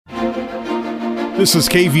This is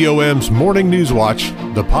KVOM's Morning News Watch,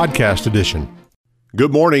 the podcast edition.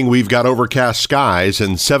 Good morning. We've got overcast skies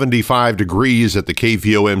and 75 degrees at the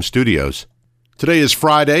KVOM studios. Today is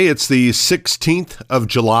Friday. It's the 16th of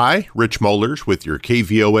July. Rich Mollers with your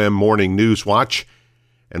KVOM Morning News Watch.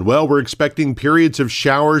 And well, we're expecting periods of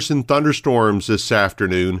showers and thunderstorms this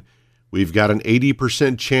afternoon. We've got an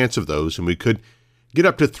 80% chance of those, and we could get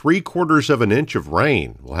up to 3/4 of an inch of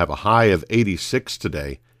rain. We'll have a high of 86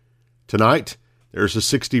 today. Tonight, there's a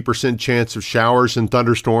 60% chance of showers and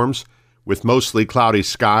thunderstorms with mostly cloudy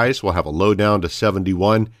skies. We'll have a low down to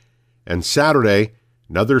 71. And Saturday,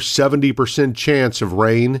 another 70% chance of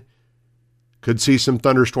rain. Could see some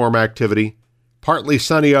thunderstorm activity. Partly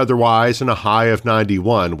sunny otherwise, and a high of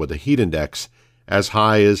 91 with a heat index as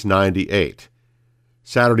high as 98.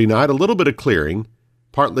 Saturday night, a little bit of clearing.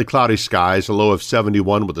 Partly cloudy skies, a low of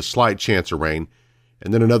 71 with a slight chance of rain.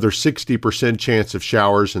 And then another 60% chance of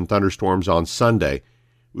showers and thunderstorms on Sunday.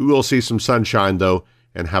 We will see some sunshine, though,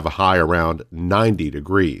 and have a high around 90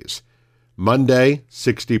 degrees. Monday,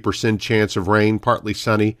 60% chance of rain, partly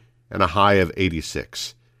sunny, and a high of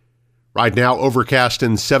 86. Right now, overcast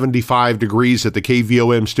and 75 degrees at the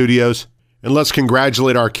KVOM studios. And let's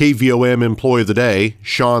congratulate our KVOM Employee of the Day,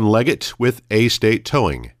 Sean Leggett with A-State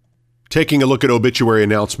Towing. Taking a look at obituary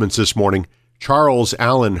announcements this morning, Charles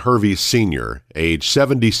Allen Hervey Sr., age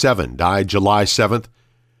 77, died July 7th.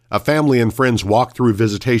 A family and friends walk-through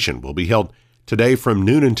visitation will be held today from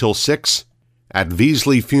noon until 6 at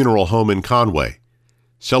Veasley Funeral Home in Conway.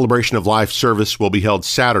 Celebration of Life service will be held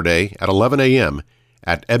Saturday at 11 a.m.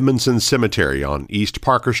 at Edmondson Cemetery on East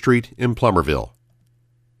Parker Street in Plumerville.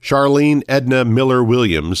 Charlene Edna Miller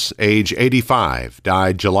Williams, age 85,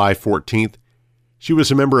 died July 14th. She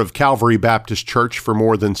was a member of Calvary Baptist Church for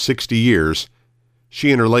more than 60 years.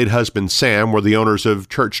 She and her late husband, Sam, were the owners of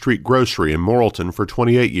Church Street Grocery in Morrilton for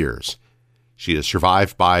 28 years. She is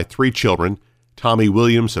survived by 3 children, Tommy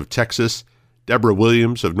Williams of Texas, Deborah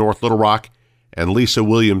Williams of North Little Rock, and Lisa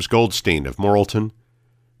Williams Goldstein of Morrilton,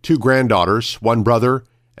 2 granddaughters, 1 brother,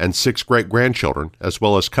 and 6 great-grandchildren, as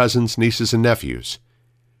well as cousins, nieces, and nephews.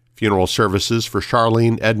 Funeral services for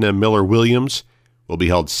Charlene Edna Miller Williams will be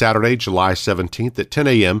held Saturday, July 17th at 10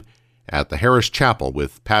 a.m. at the Harris Chapel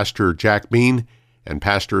with Pastor Jack Bean and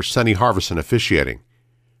Pastor Sonny Harvison officiating.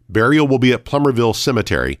 Burial will be at Plumerville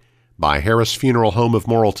Cemetery by Harris Funeral Home of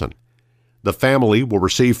Morrilton. The family will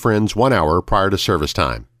receive friends 1 hour prior to service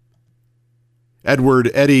time. Edward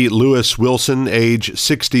Eddie Lewis Wilson, age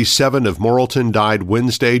 67 of Morrilton, died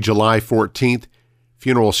Wednesday, July 14th.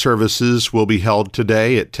 Funeral services will be held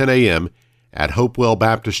today at 10 a.m. at Hopewell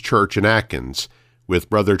Baptist Church in Atkins, with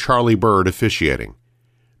Brother Charlie Bird officiating.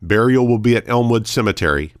 Burial will be at Elmwood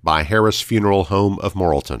Cemetery by Harris Funeral Home of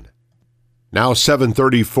Morrilton. Now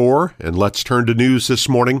 7:34, and let's turn to news this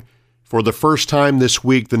morning. For the first time this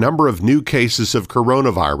week, the number of new cases of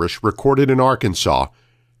coronavirus recorded in Arkansas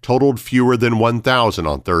totaled fewer than 1,000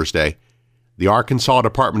 on Thursday. The Arkansas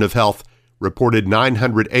Department of Health reported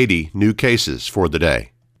 980 new cases for the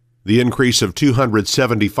day. The increase of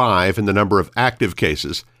 275 in the number of active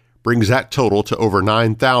cases brings that total to over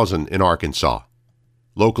 9,000 in Arkansas.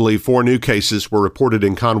 Locally, 4 new cases were reported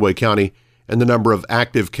in Conway County, and the number of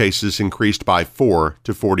active cases increased by 4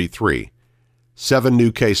 to 43. 7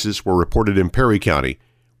 new cases were reported in Perry County,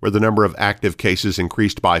 where the number of active cases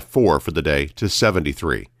increased by 4 for the day to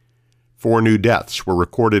 73. 4 new deaths were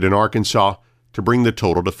recorded in Arkansas to bring the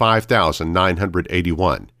total to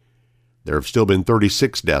 5,981. There have still been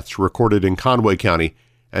 36 deaths recorded in Conway County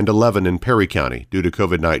and 11 in Perry County due to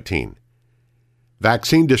COVID-19.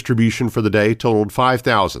 Vaccine distribution for the day totaled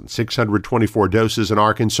 5,624 doses in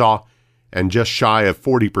Arkansas, and just shy of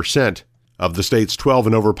 40% of the state's 12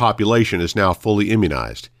 and over population is now fully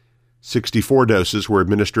immunized. 64 doses were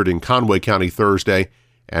administered in Conway County Thursday,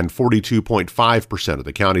 and 42.5% of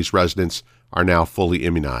the county's residents are now fully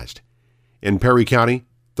immunized. In Perry County,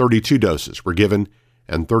 32 doses were given,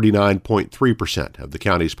 and 39.3% of the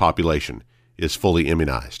county's population is fully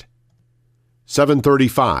immunized.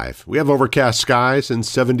 7:35. We have overcast skies and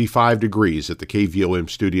 75 degrees at the KVOM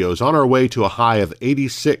studios, on our way to a high of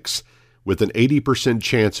 86 with an 80%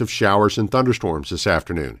 chance of showers and thunderstorms this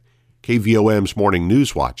afternoon. KVOM's Morning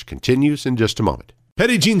News Watch continues in just a moment.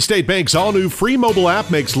 Petit Jean State Bank's all-new free mobile app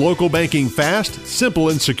makes local banking fast, simple,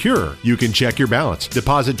 and secure. You can check your balance,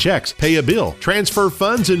 deposit checks, pay a bill, transfer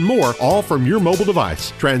funds, and more, all from your mobile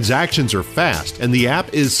device. Transactions are fast, and the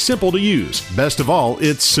app is simple to use. Best of all,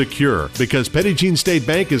 it's secure, because Petit Jean State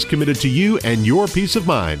Bank is committed to you and your peace of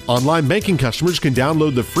mind. Online banking customers can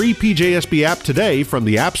download the free PJSB app today from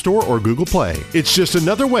the App Store or Google Play. It's just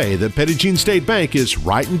another way that Petit Jean State Bank is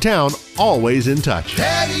right in town always in touch.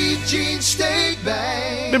 Petit Jean State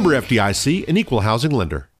Bank. Member FDIC, an equal housing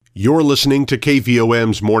lender. You're listening to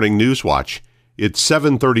KVOM's Morning News Watch. It's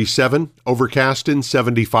 7:37, overcast and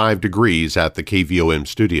 75 degrees at the KVOM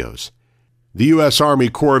studios. The U.S. Army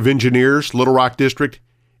Corps of Engineers, Little Rock District,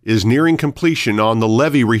 is nearing completion on the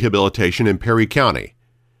levee rehabilitation in Perry County.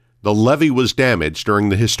 The levee was damaged during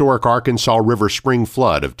the historic Arkansas River spring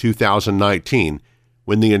flood of 2019,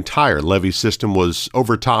 when the entire levee system was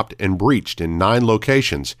overtopped and breached in 9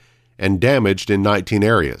 locations and damaged in 19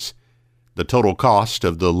 areas. The total cost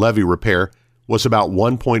of the levee repair was about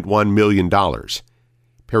 $1.1 million.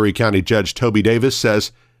 Perry County Judge Toby Davis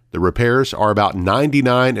says the repairs are about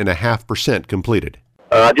 99.5% completed.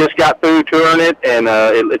 I just got through touring it, and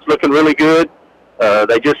it's looking really good.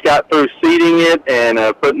 They just got through seeding it and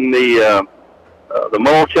putting the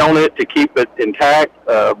mulch on it to keep it intact,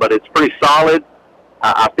 but it's pretty solid.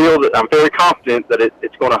 I feel that I'm very confident that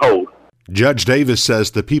it's going to hold. Judge Davis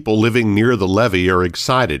says the people living near the levee are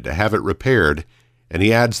excited to have it repaired, and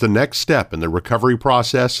he adds the next step in the recovery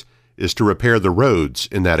process is to repair the roads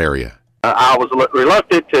in that area. I was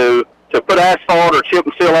reluctant to put asphalt or chip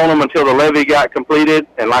and seal on them until the levee got completed.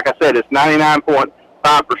 And like I said, it's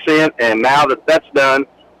 99.5%. And now that that's done,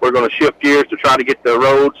 we're going to shift gears to try to get the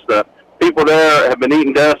roads. The people there have been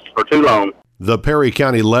eating dust for too long. The Perry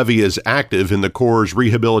County levee is active in the Corps'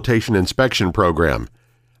 Rehabilitation Inspection Program.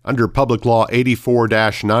 Under Public Law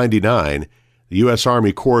 84-99, the U.S.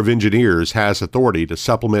 Army Corps of Engineers has authority to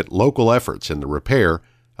supplement local efforts in the repair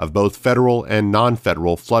of both federal and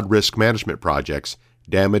non-federal flood risk management projects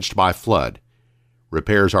damaged by flood.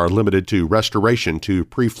 Repairs are limited to restoration to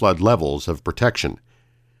pre-flood levels of protection.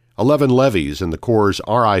 11 levees in the Corps'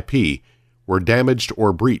 RIP were damaged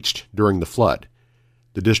or breached during the flood.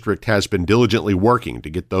 The district has been diligently working to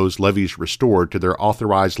get those levees restored to their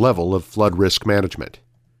authorized level of flood risk management.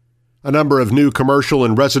 A number of new commercial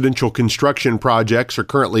and residential construction projects are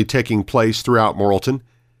currently taking place throughout Morrilton.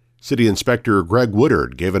 City Inspector Greg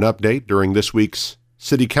Woodard gave an update during this week's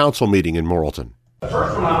City Council meeting in Morrilton. The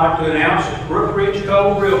first one I'd like to announce is Brook Ridge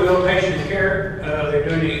Cold Rehabilitation and Care. They're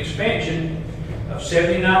doing the expansion of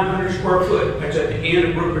 7,900 square foot. That's at the end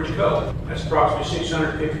of Brook Ridge Cold. That's approximately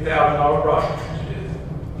 $650,000 project to do.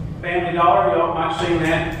 Family Dollar, y'all might have seen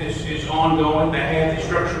that, is ongoing. They have the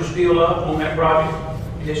structural steel up on that project.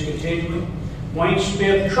 It is continuing. Wayne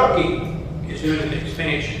Smith Trucking is doing an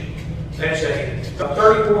expansion. That's a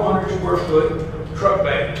 3,400 square foot truck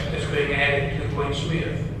bay that's being added to Wayne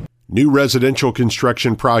Smith. New residential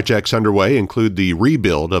construction projects underway include the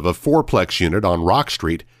rebuild of a fourplex unit on Rock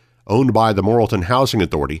Street owned by the Morrilton Housing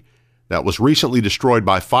Authority that was recently destroyed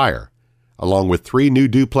by fire, along with 3 new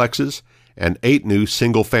duplexes and 8 new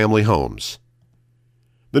single-family homes.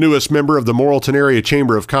 The newest member of the Morrilton Area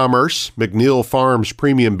Chamber of Commerce, McNeil Farms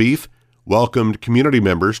Premium Beef, welcomed community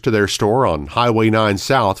members to their store on Highway 9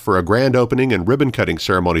 South for a grand opening and ribbon-cutting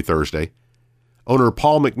ceremony Thursday. Owner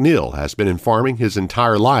Paul McNeil has been in farming his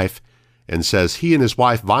entire life and says he and his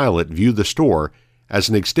wife Violet view the store as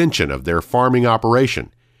an extension of their farming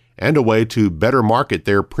operation and a way to better market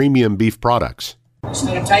their premium beef products.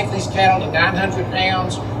 Instead of taking these cattle to 900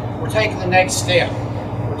 pounds, we're taking the next step.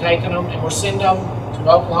 We're taking them and we're sending them to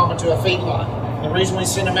Oklahoma to a feedlot. The reason we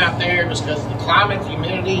send them out there is because the climate,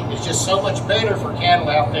 humidity is just so much better for cattle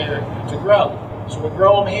out there to grow. So we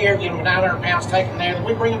grow them here, get them to 900 pounds, take them there, then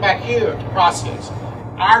we bring them back here to process.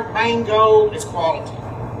 Our main goal is quality.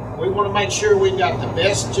 We want to make sure we've got the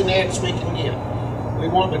best genetics we can get. We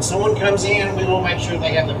want, when someone comes in, we want to make sure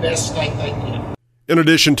they have the best steak they can get. In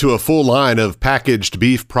addition to a full line of packaged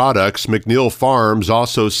beef products, McNeil Farms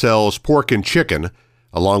also sells pork and chicken,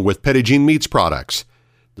 along with Petit Jean Meats products.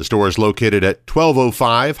 The store is located at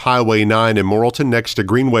 1205 Highway 9 in Morrilton next to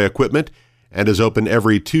Greenway Equipment and is open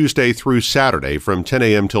every Tuesday through Saturday from 10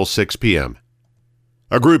 a.m. till 6 p.m.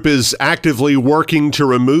 A group is actively working to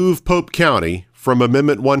remove Pope County from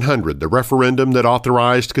Amendment 100, the referendum that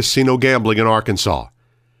authorized casino gambling in Arkansas.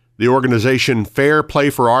 The organization Fair Play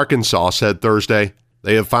for Arkansas said Thursday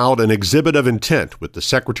they have filed an exhibit of intent with the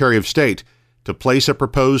Secretary of State to place a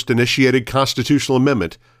proposed initiated constitutional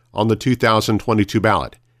amendment on the 2022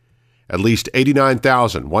 ballot. At least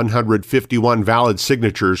 89,151 valid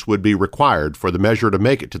signatures would be required for the measure to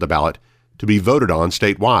make it to the ballot to be voted on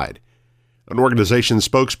statewide. An organization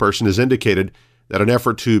spokesperson has indicated that an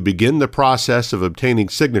effort to begin the process of obtaining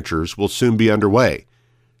signatures will soon be underway.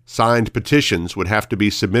 Signed petitions would have to be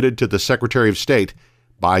submitted to the Secretary of State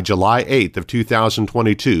by July 8th of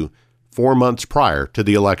 2022, 4 months prior to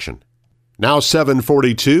the election. Now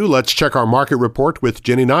 7:42, let's check our market report with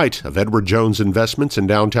Jenny Knight of Edward Jones Investments in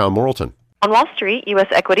downtown Morrilton. On Wall Street, U.S.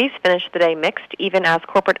 equities finished the day mixed, even as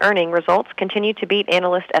corporate earning results continued to beat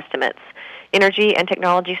analyst estimates. Energy and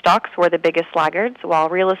technology stocks were the biggest laggards, while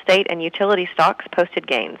real estate and utility stocks posted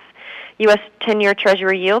gains. U.S. 10-year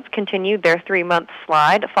Treasury yields continued their 3-month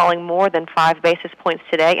slide, falling more than 5 basis points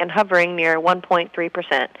today and hovering near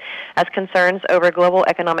 1.3%, as concerns over global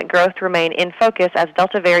economic growth remain in focus as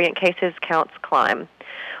Delta variant cases counts climb.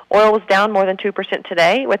 Oil was down more than 2%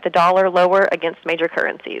 today, with the dollar lower against major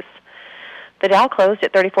currencies. The Dow closed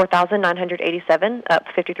at 34,987, up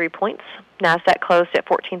 53 points. NASDAQ closed at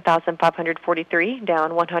 14,543,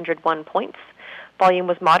 down 101 points. Volume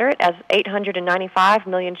was moderate as 895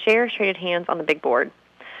 million shares traded hands on the big board.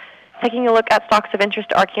 Taking a look at stocks of interest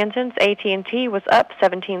to Arkansans, AT&T was up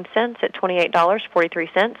 17 cents at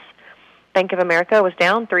 $28.43. Bank of America was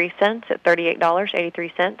down 3 cents at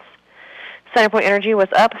 $38.83. CenterPoint Energy was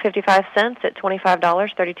up 55 cents at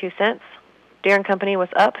 $25.32. Deere & Company was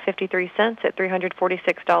up 53 cents at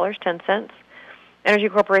 $346.10. Energy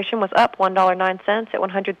Corporation was up $1.09 at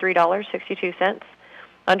 $103.62.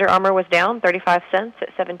 Under Armour was down 35 cents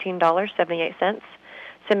at $17.78.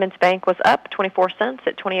 Simmons Bank was up 24 cents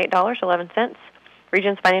at $28.11.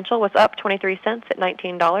 Regions Financial was up 23 cents at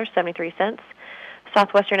 $19.73.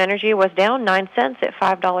 Southwestern Energy was down 9 cents at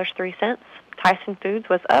 $5.03. Tyson Foods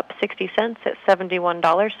was up 60 cents at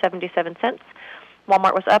 $71.77.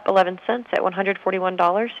 Walmart was up 11 cents at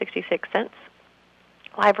 $141.66.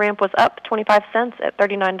 LiveRamp was up 25 cents at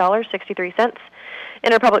 $39.63.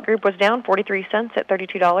 Interpublic Group was down 43 cents at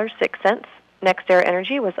 $32.06. NextEra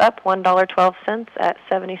Energy was up $1.12 at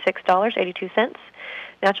 $76.82.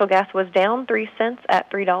 Natural gas was down 3 cents at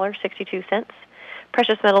 $3.62.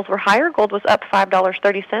 Precious metals were higher. Gold was up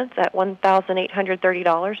 $5.30 at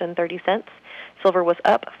 $1,830.30. Silver was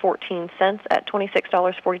up 14 cents at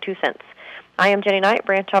 $26.42. I am Jenny Knight,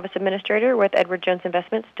 Branch Office Administrator with Edward Jones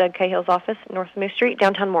Investments, Doug Cahill's office, North Moose Street,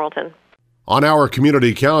 downtown Morrilton. On our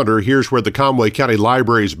community calendar, here's where the Conway County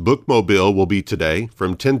Library's Bookmobile will be today.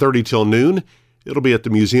 From 10:30 till noon, it'll be at the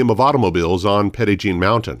Museum of Automobiles on Petit Jean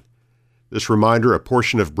Mountain. This reminder, a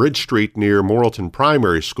portion of Bridge Street near Morrilton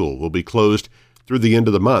Primary School will be closed through the end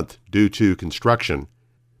of the month due to construction.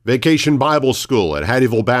 Vacation Bible School at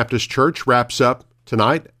Hattieville Baptist Church wraps up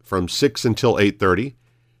tonight from 6 until 8:30.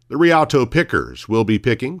 The Rialto Pickers will be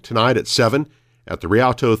picking tonight at 7 at the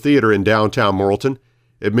Rialto Theater in downtown Morrilton.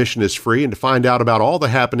 Admission is free, and to find out about all the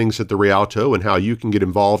happenings at the Rialto and how you can get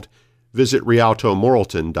involved, visit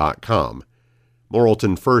rialtomorrilton.com.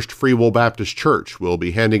 Morrilton First Free Will Baptist Church will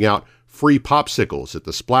be handing out free popsicles at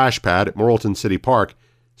the Splash Pad at Morrilton City Park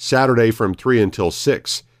Saturday from 3 until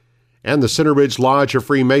 6. And the Center Ridge Lodge of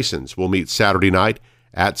Freemasons will meet Saturday night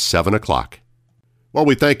at 7 o'clock. Well,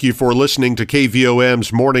 we thank you for listening to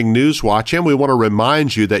KVOM's Morning News Watch, and we want to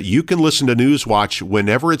remind you that you can listen to News Watch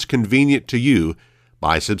whenever it's convenient to you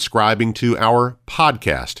by subscribing to our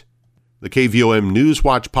podcast. The KVOM News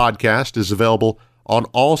Watch podcast is available on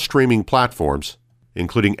all streaming platforms,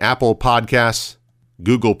 including Apple Podcasts,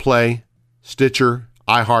 Google Play, Stitcher,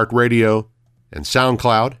 iHeartRadio, and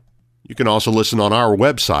SoundCloud. You can also listen on our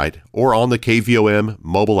website or on the KVOM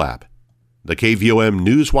mobile app. The KVOM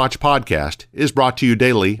News Watch podcast is brought to you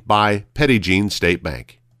daily by Petit Jean State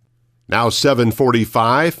Bank. Now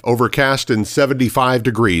 7:45, overcast and 75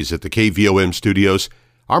 degrees at the KVOM studios.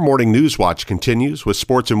 Our morning News Watch continues with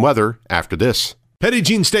sports and weather after this. Petit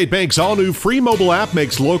Jean State Bank's all-new free mobile app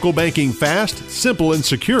makes local banking fast, simple, and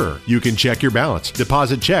secure. You can check your balance,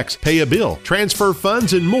 deposit checks, pay a bill, transfer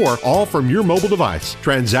funds, and more, all from your mobile device.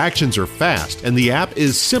 Transactions are fast, and the app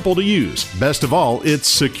is simple to use. Best of all, it's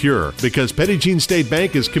secure, because Petit Jean State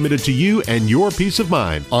Bank is committed to you and your peace of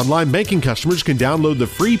mind. Online banking customers can download the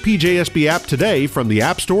free PJSB app today from the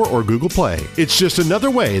App Store or Google Play. It's just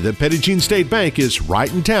another way that Petit Jean State Bank is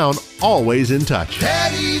right in town, always in touch.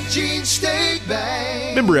 Petit Jean State Bank.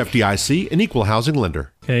 Member FDIC, an equal housing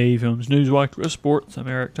lender. KVOM's Newswatch for Sports. I'm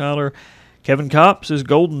Eric Tyler. Kevin Kopps is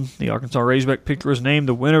golden. The Arkansas Razorback pitcher was named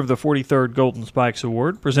the winner of the 43rd Golden Spikes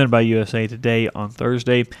Award, presented by USA Today on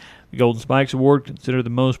Thursday. The Golden Spikes Award, considered the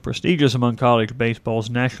most prestigious among college baseball's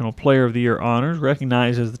National Player of the Year honors,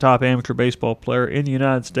 recognized as the top amateur baseball player in the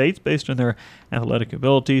United States based on their athletic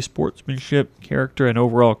ability, sportsmanship, character, and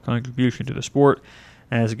overall contribution to the sport.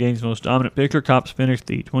 As the game's most dominant pitcher, Kopps finished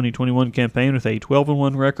the 2021 campaign with a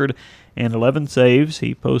 12-1 record and 11 saves.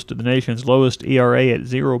 He posted the nation's lowest ERA at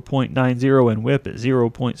 0.90 and WHIP at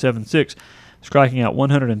 0.76, striking out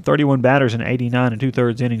 131 batters in 89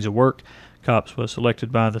 2/3 innings of work. Kopps was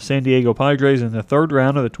selected by the San Diego Padres in the third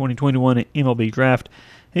round of the 2021 MLB draft.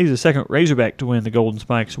 He's the second Razorback to win the Golden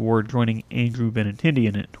Spikes Award, joining Andrew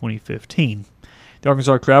Benintendian in 2015. The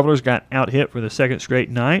Arkansas Travelers got out-hit for the second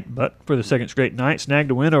straight night,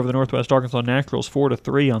 snagged a win over the Northwest Arkansas Naturals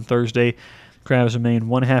 4-3 on Thursday. The Crabs remain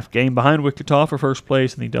 1.5 game behind Wichita for first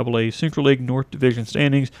place in the AA Central League North Division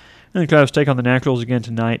standings, and the Crabs take on the Naturals again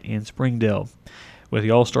tonight in Springdale. With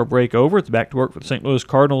the All-Star break over, it's back to work for the St. Louis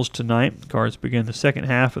Cardinals tonight. The Cards begin the second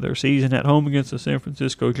half of their season at home against the San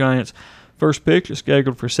Francisco Giants. First pitch is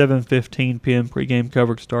scheduled for 7:15 p.m. Pre-game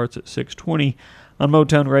coverage starts at 6:20 on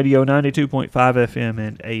Motown Radio 92.5 FM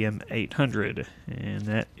and AM 800. And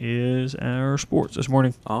that is our sports this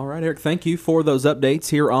morning. All right, Eric, thank you for those updates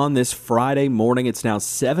here on this Friday morning. It's now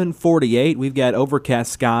 7:48. We've got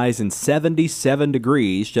overcast skies and 77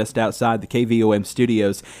 degrees just outside the KVOM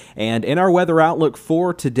studios. And in our weather outlook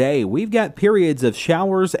for today, we've got periods of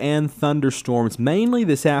showers and thunderstorms, mainly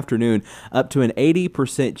this afternoon, up to an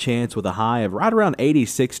 80% chance with a high of right around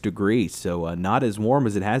 86 degrees. So not as warm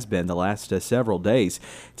as it has been the last several days.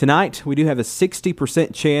 Tonight, we do have a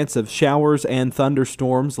 60% chance of showers and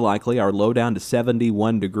thunderstorms likely. Our low down to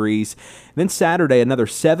 71 degrees. Then Saturday, another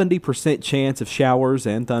 70% chance of showers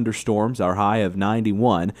and thunderstorms. Our high of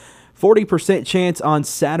 91. 40% chance on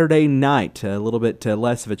Saturday night, a little bit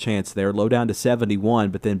less of a chance there, low down to 71,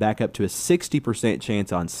 but then back up to a 60%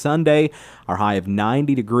 chance on Sunday, our high of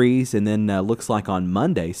 90 degrees, and then looks like on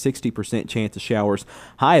Monday, 60% chance of showers,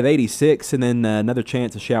 high of 86, and then another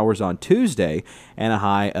chance of showers on Tuesday, and a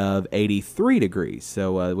high of 83 degrees.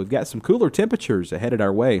 So we've got some cooler temperatures headed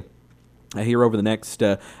our way here over the next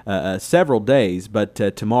several days, but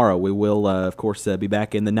tomorrow we will, of course, be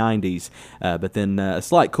back in the 90s, but then a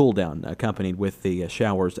slight cool down accompanied with the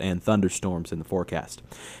showers and thunderstorms in the forecast.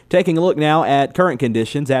 Taking a look now at current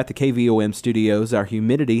conditions at the KVOM studios, our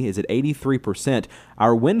humidity is at 83%.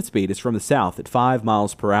 Our wind speed is from the south at 5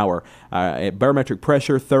 miles per hour. Barometric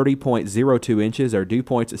pressure 30.02 inches. Our dew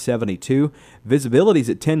point's at 72. Visibility is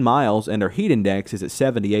at 10 miles, and our heat index is at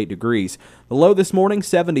 78 degrees. The low this morning,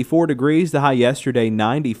 74 degrees. The high yesterday,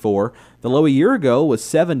 94. The low a year ago was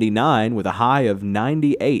 79 with a high of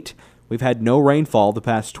 98. We've had no rainfall the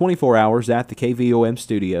past 24 hours at the KVOM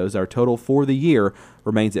studios. Our total for the year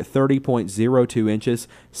remains at 30.02 inches.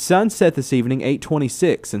 Sunset this evening,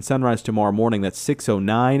 8:26, and sunrise tomorrow morning, that's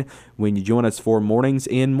 6:09, when you join us for Mornings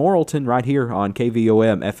in Morrilton right here on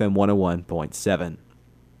KVOM FM 101.7.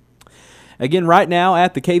 Again, right now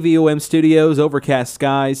at the KVOM studios, overcast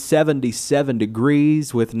skies, 77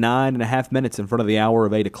 degrees with 9.5 minutes in front of the hour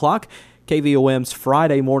of 8 o'clock. KVOM's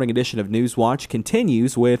Friday morning edition of Newswatch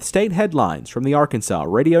continues with state headlines from the Arkansas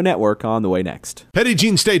Radio Network on the way next. Petit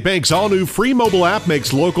Jean State Bank's all-new free mobile app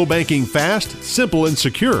makes local banking fast, simple, and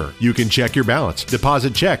secure. You can check your balance,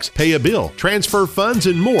 deposit checks, pay a bill, transfer funds,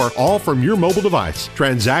 and more, all from your mobile device.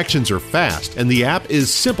 Transactions are fast, and the app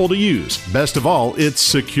is simple to use. Best of all, it's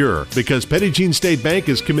secure, because Petit Jean State Bank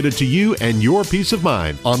is committed to you and your peace of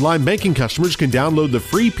mind. Online banking customers can download the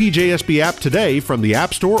free PJSB app today from the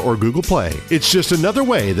App Store or Google Play. It's just another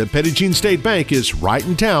way that Petit Jean State Bank is right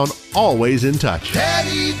in town, always in touch.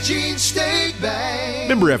 Petit Jean State Bank.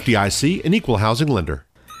 Member FDIC, an equal housing lender.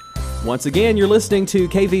 Once again, you're listening to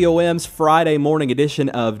KVOM's Friday morning edition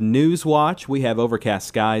of Newswatch. We have overcast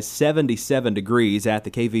skies, 77 degrees at the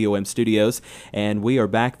KVOM studios, and we are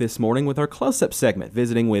back this morning with our close-up segment,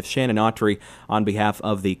 visiting with Shannon Autry on behalf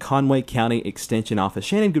of the Conway County Extension Office.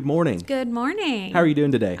 Shannon, good morning. Good morning. How are you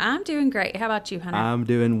doing today? I'm doing great. How about you, Hunter? I'm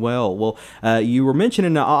doing well. Well, you were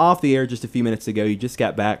mentioning off the air just a few minutes ago, you just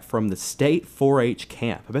got back from the state 4-H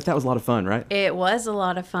camp. I bet that was a lot of fun, right? It was a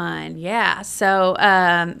lot of fun, yeah. So,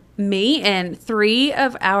 me and 3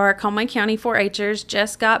 of our Conway County 4-Hers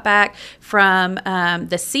just got back from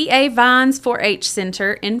the C.A. Vines 4-H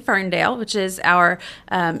Center in Ferndale, which is our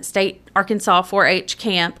state Arkansas 4-H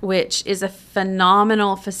camp, which is a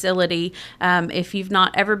phenomenal facility. If you've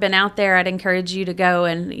not ever been out there, I'd encourage you to go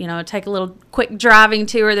and, take a little quick driving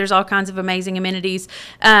tour. There's all kinds of amazing amenities.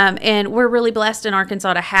 And we're really blessed in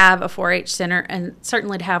Arkansas to have a 4-H center, and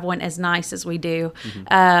certainly to have one as nice as we do.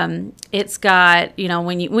 Mm-hmm. It's got,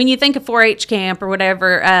 when you think of 4-H camp or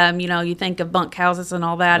whatever, you think of bunk houses and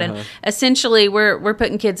all that. Uh-huh. And essentially we're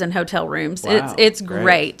putting kids in hotel rooms. Wow, it's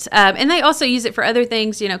great. And they also use it for other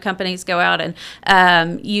things. Companies go out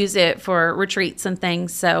and use it for retreats and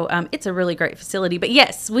things. So it's a really great facility. But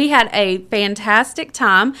yes, we had a fantastic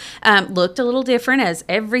time. Looked a little different, as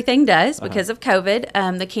everything does because of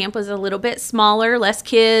COVID. The camp was a little bit smaller, less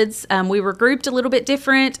kids. We were grouped a little bit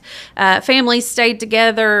different. Families stayed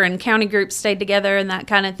together and county groups stayed together and that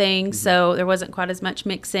kind of thing. Mm-hmm. So there wasn't quite as much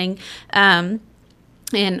mixing.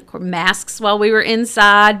 and masks while we were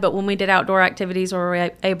inside, but when we did outdoor activities, we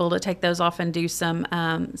were able to take those off and do some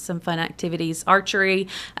fun activities. Archery,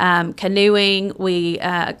 canoeing, we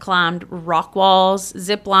climbed rock walls,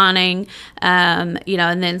 zip lining, and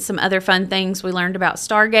then some other fun things. We learned about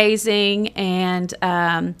stargazing, and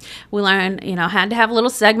we learned, had to have a little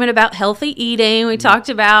segment about healthy eating. We talked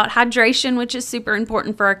about hydration, which is super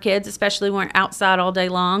important for our kids, especially when we're outside all day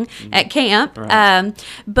long at camp. Right.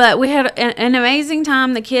 But we had an amazing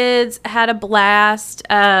time. The kids had a blast.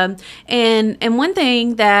 And one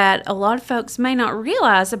thing that a lot of folks may not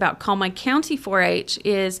realize about Conway County 4-H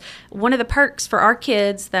is one of the perks for our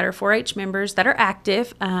kids that are 4-H members that are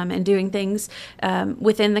active and doing things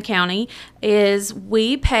within the county is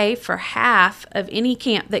we pay for half of any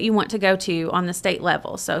camp that you want to go to on the state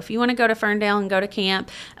level. So if you want to go to Ferndale and go to camp,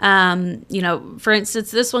 for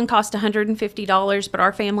instance, this one cost $150, but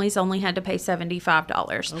our families only had to pay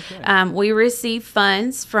 $75. Okay. We receive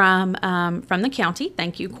funds from the county.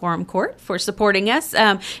 Thank you, Quorum Court, for supporting us.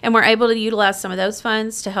 And we're able to utilize some of those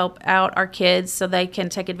funds to help out our kids so they can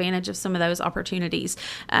take advantage of some of those opportunities.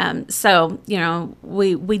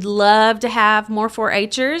 We'd love to have more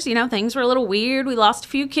 4-Hers. Things were a little weird. We lost a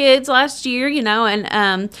few kids last year,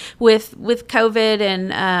 and with COVID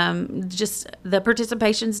and just the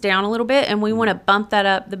participation's down a little bit, and we want to bump that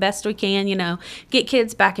up the best we can, get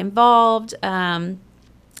kids back involved.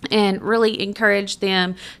 And really encourage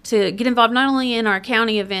them to get involved not only in our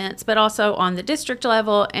county events, but also on the district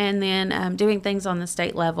level, and then doing things on the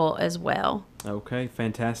state level as well. Okay,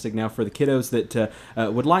 fantastic. Now, for the kiddos that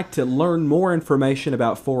would like to learn more information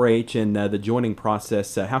about 4-H and the joining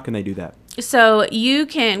process, how can they do that? So you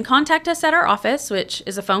can contact us at our office, which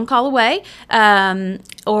is a phone call away,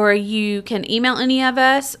 or you can email any of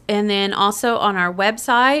us. And then also on our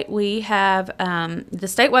website, we have the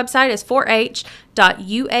state website is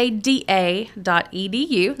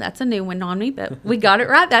 4h.uada.edu. That's a new one on me, but we got it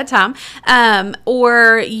right that time.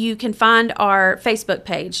 Or you can find our Facebook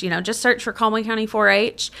page. Just search for Conway County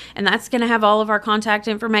 4-H, and that's going to have all of our contact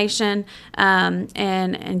information,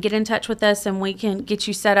 and get in touch with us, and we can get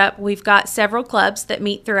you set up. We've got several clubs that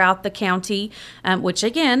meet throughout the county, which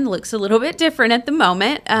again looks a little bit different at the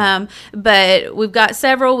moment, but we've got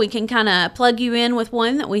several. We can kind of plug you in with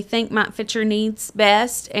one that we think might fit your needs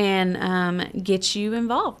best and get you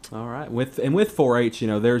involved. All right. With 4-H,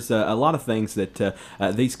 there's a lot of things that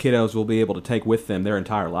these kiddos will be able to take with them their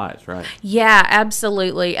entire lives, right? Yeah,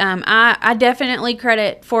 absolutely. I definitely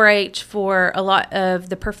credit 4-H for a lot of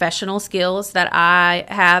the professional skills that I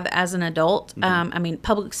have as an adult.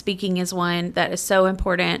 Public speaking is one that is so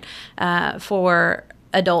important for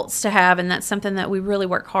adults to have, and that's something that we really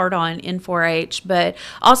work hard on in 4-H, but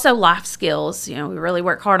also life skills. We really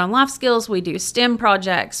work hard on life skills. We do STEM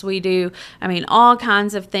projects. We do, all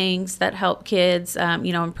kinds of things that help kids,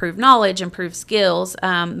 improve knowledge, improve skills.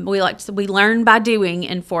 We learn by doing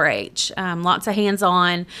in 4-H. Lots of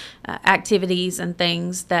hands-on activities and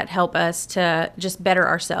things that help us to just better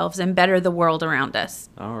ourselves and better the world around us.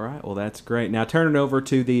 All right. Well, that's great. Now, turning over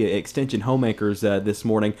to the Extension Homemakers this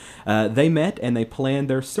morning, they met and they planned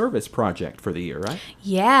their service project for the year, right?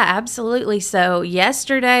 Yeah, absolutely. So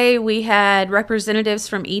yesterday we had representatives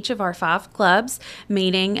from each of our 5 clubs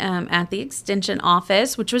meeting at the Extension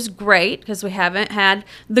office, which was great because we haven't had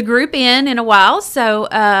the group in a while.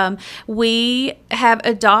 So we have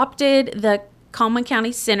adopted the Conway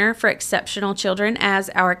County Center for Exceptional Children as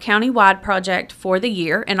our county-wide project for the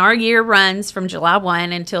year. And our year runs from July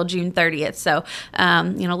 1 until June 30th. So, a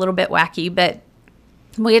little bit wacky, but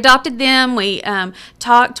we adopted them. We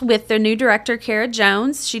talked with their new director, Kara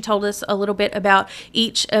Jones. She told us a little bit about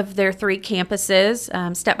each of their 3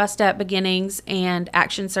 campuses, Step-by-Step, Beginnings, and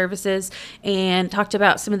Action Services, and talked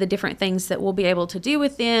about some of the different things that we'll be able to do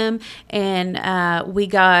with them. And we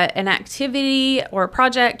got an activity or a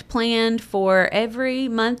project planned for every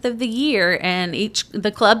month of the year, and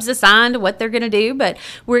the club's assigned what they're going to do, but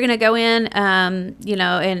we're going to go in,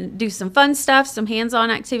 and do some fun stuff, some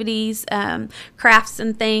hands-on activities, crafts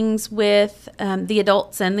and things with the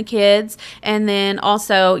adults and the kids, and then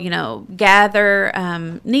also, gather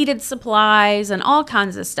needed supplies and all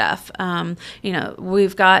kinds of stuff.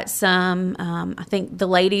 We've got some, I think the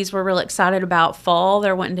ladies were really excited about fall.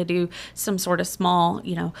 They're wanting to do some sort of small,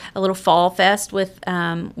 a little fall fest with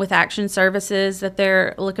Action Services that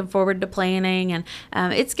they're looking forward to planning, and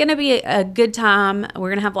it's going to be a good time. We're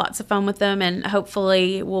going to have lots of fun with them, and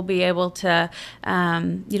hopefully we'll be able to,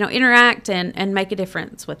 interact and make a difference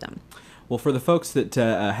with them. Well, for the folks that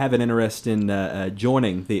have an interest in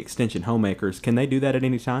joining the Extension Homemakers, can they do that at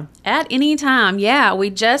any time? At any time, yeah. We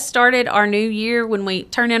just started our new year when we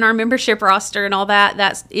turn in our membership roster and all that.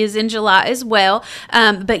 That is in July as well.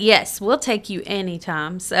 But yes, we'll take you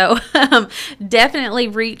anytime. So definitely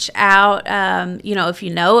reach out. If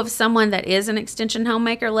you know of someone that is an Extension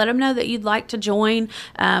Homemaker, let them know that you'd like to join,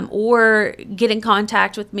 or get in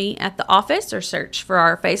contact with me at the office, or search for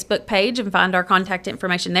our Facebook page and find our contact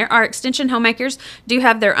information there. Our Extension Homemakers do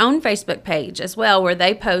have their own Facebook page as well, where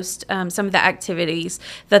they post some of the activities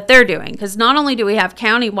that they're doing. Because not only do we have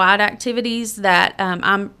county-wide activities that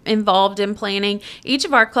I'm involved in planning, each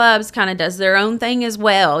of our clubs kind of does their own thing as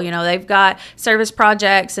well. They've got service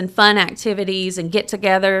projects and fun activities and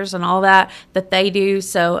get-togethers and all that they do.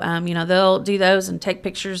 So, they'll do those and take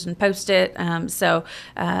pictures and post it. So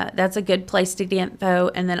that's a good place to get info.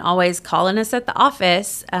 And then always calling us at the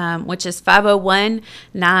office, which is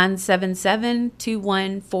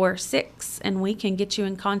 501-977-2146. And we can get you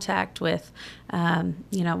in contact with,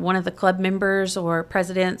 one of the club members or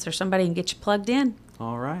presidents or somebody, and get you plugged in.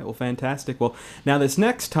 All right. Well, fantastic. Well, now this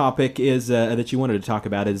next topic is that you wanted to talk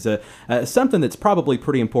about is something that's probably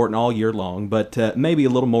pretty important all year long, but maybe a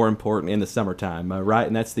little more important in the summertime, right?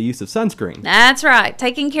 And that's the use of sunscreen. That's right.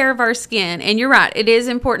 Taking care of our skin. And you're right. It is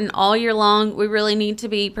important all year long. We really need to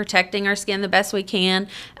be protecting our skin the best we can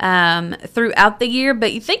throughout the year.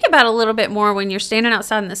 But you think about it a little bit more when you're standing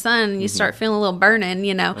outside in the sun and you start feeling a little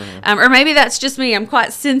burning, or maybe that's just me. I'm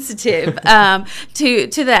quite sensitive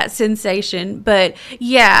to that sensation. But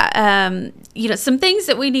yeah, some things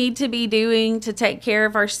that we need to be doing to take care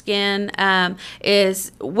of our skin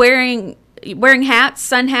is wearing hats.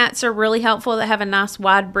 Sun hats are really helpful. They have a nice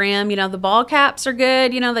wide brim. The ball caps are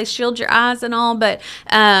good. They shield your eyes and all. But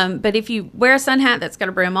if you wear a sun hat that's got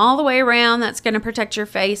a brim all the way around, that's going to protect your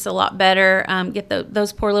face a lot better. Get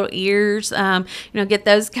those poor little ears. Get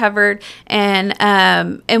those covered. And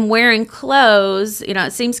wearing clothes.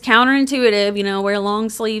 It seems counterintuitive. Wear long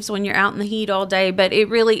sleeves when you're out in the heat all day, but it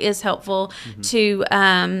really is helpful to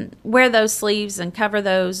wear those sleeves and cover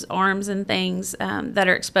those arms and things that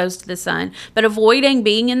are exposed to the sun. But avoiding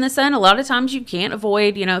being in the sun, a lot of times you can't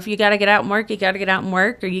avoid, if you got to get out and work, you got to get out and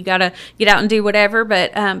work, or you got to get out and do whatever.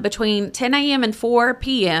 But between 10 a.m. and 4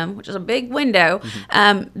 p.m., which is a big window,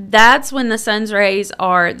 that's when the sun's rays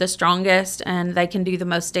are the strongest and they can do the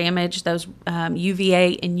most damage. Those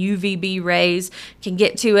UVA and UVB rays can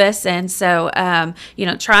get to us. And so,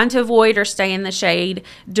 trying to avoid or stay in the shade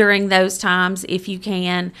during those times if you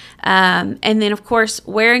can. And then, of course,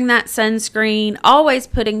 wearing that sunscreen, always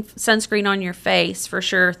putting sunscreen on your face for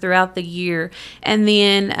sure throughout the year. And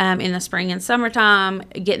then in the spring and summertime,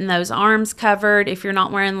 getting those arms covered if you're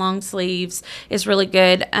not wearing long sleeves is really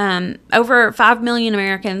good. Over 5 million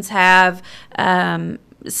Americans have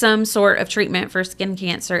some sort of treatment for skin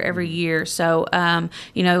cancer every year. So,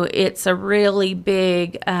 it's a really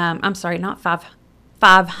big,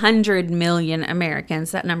 500 million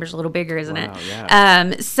Americans. That number's a little bigger, isn't it?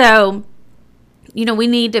 Yeah. So we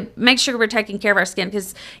need to make sure we're taking care of our skin,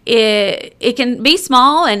 because it can be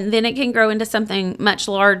small and then it can grow into something much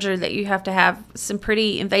larger that you have to have some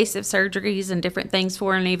pretty invasive surgeries and different things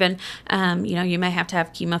for. And even, you may have to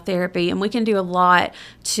have chemotherapy, and we can do a lot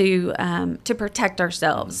to protect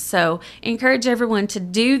ourselves. So encourage everyone to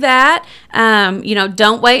do that.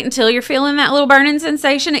 Don't wait until you're feeling that little burning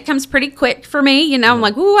sensation. It comes pretty quick for me. I'm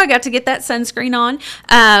like, ooh, I got to get that sunscreen on.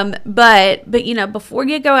 But before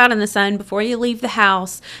you go out in the sun, before you leave the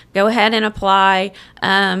house, go ahead and apply.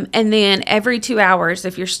 And then every 2 hours,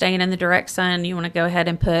 if you're staying in the direct sun, you want to go ahead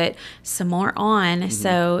and put some more on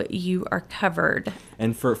so you are covered.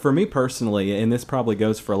 And for me personally, and this probably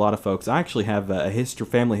goes for a lot of folks, I actually have a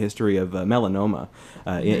family history of melanoma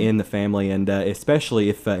in the family, and especially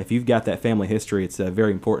if you've got that family history, it's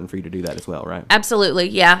very important for you to do that as well, right? Absolutely,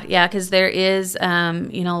 yeah, because there is a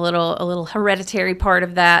little hereditary part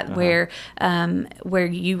of that where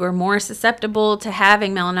you are more susceptible to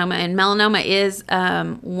having melanoma, and melanoma is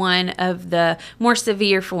one of the more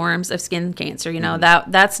severe forms of skin cancer.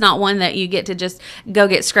 That's not one that you get to just go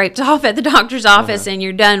get scraped off at the doctor's office and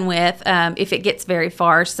you're done with if it gets very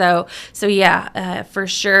far. So yeah, for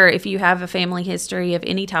sure, if you have a family history of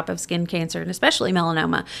any type of skin cancer, and especially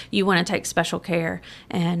melanoma, you want to take special care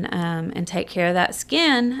and take care of that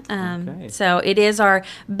skin. So it is our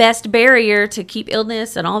best barrier to keep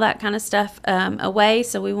illness and all that kind of stuff away.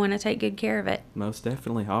 So we want to take good care of it. Most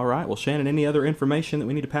definitely. All right. Well, Shannon, any other information that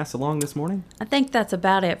we need to pass along this morning? I think that's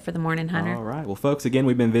about it for the morning, Hunter. All right. Well, folks, again,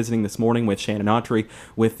 we've been visiting this morning with Shannon Autry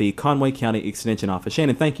with the Conway County Extension Office.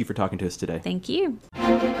 Shannon, thank you for talking to us today. Thank you.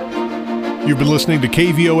 You've been listening to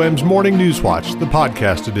KVOM's Morning News Watch, the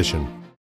podcast edition.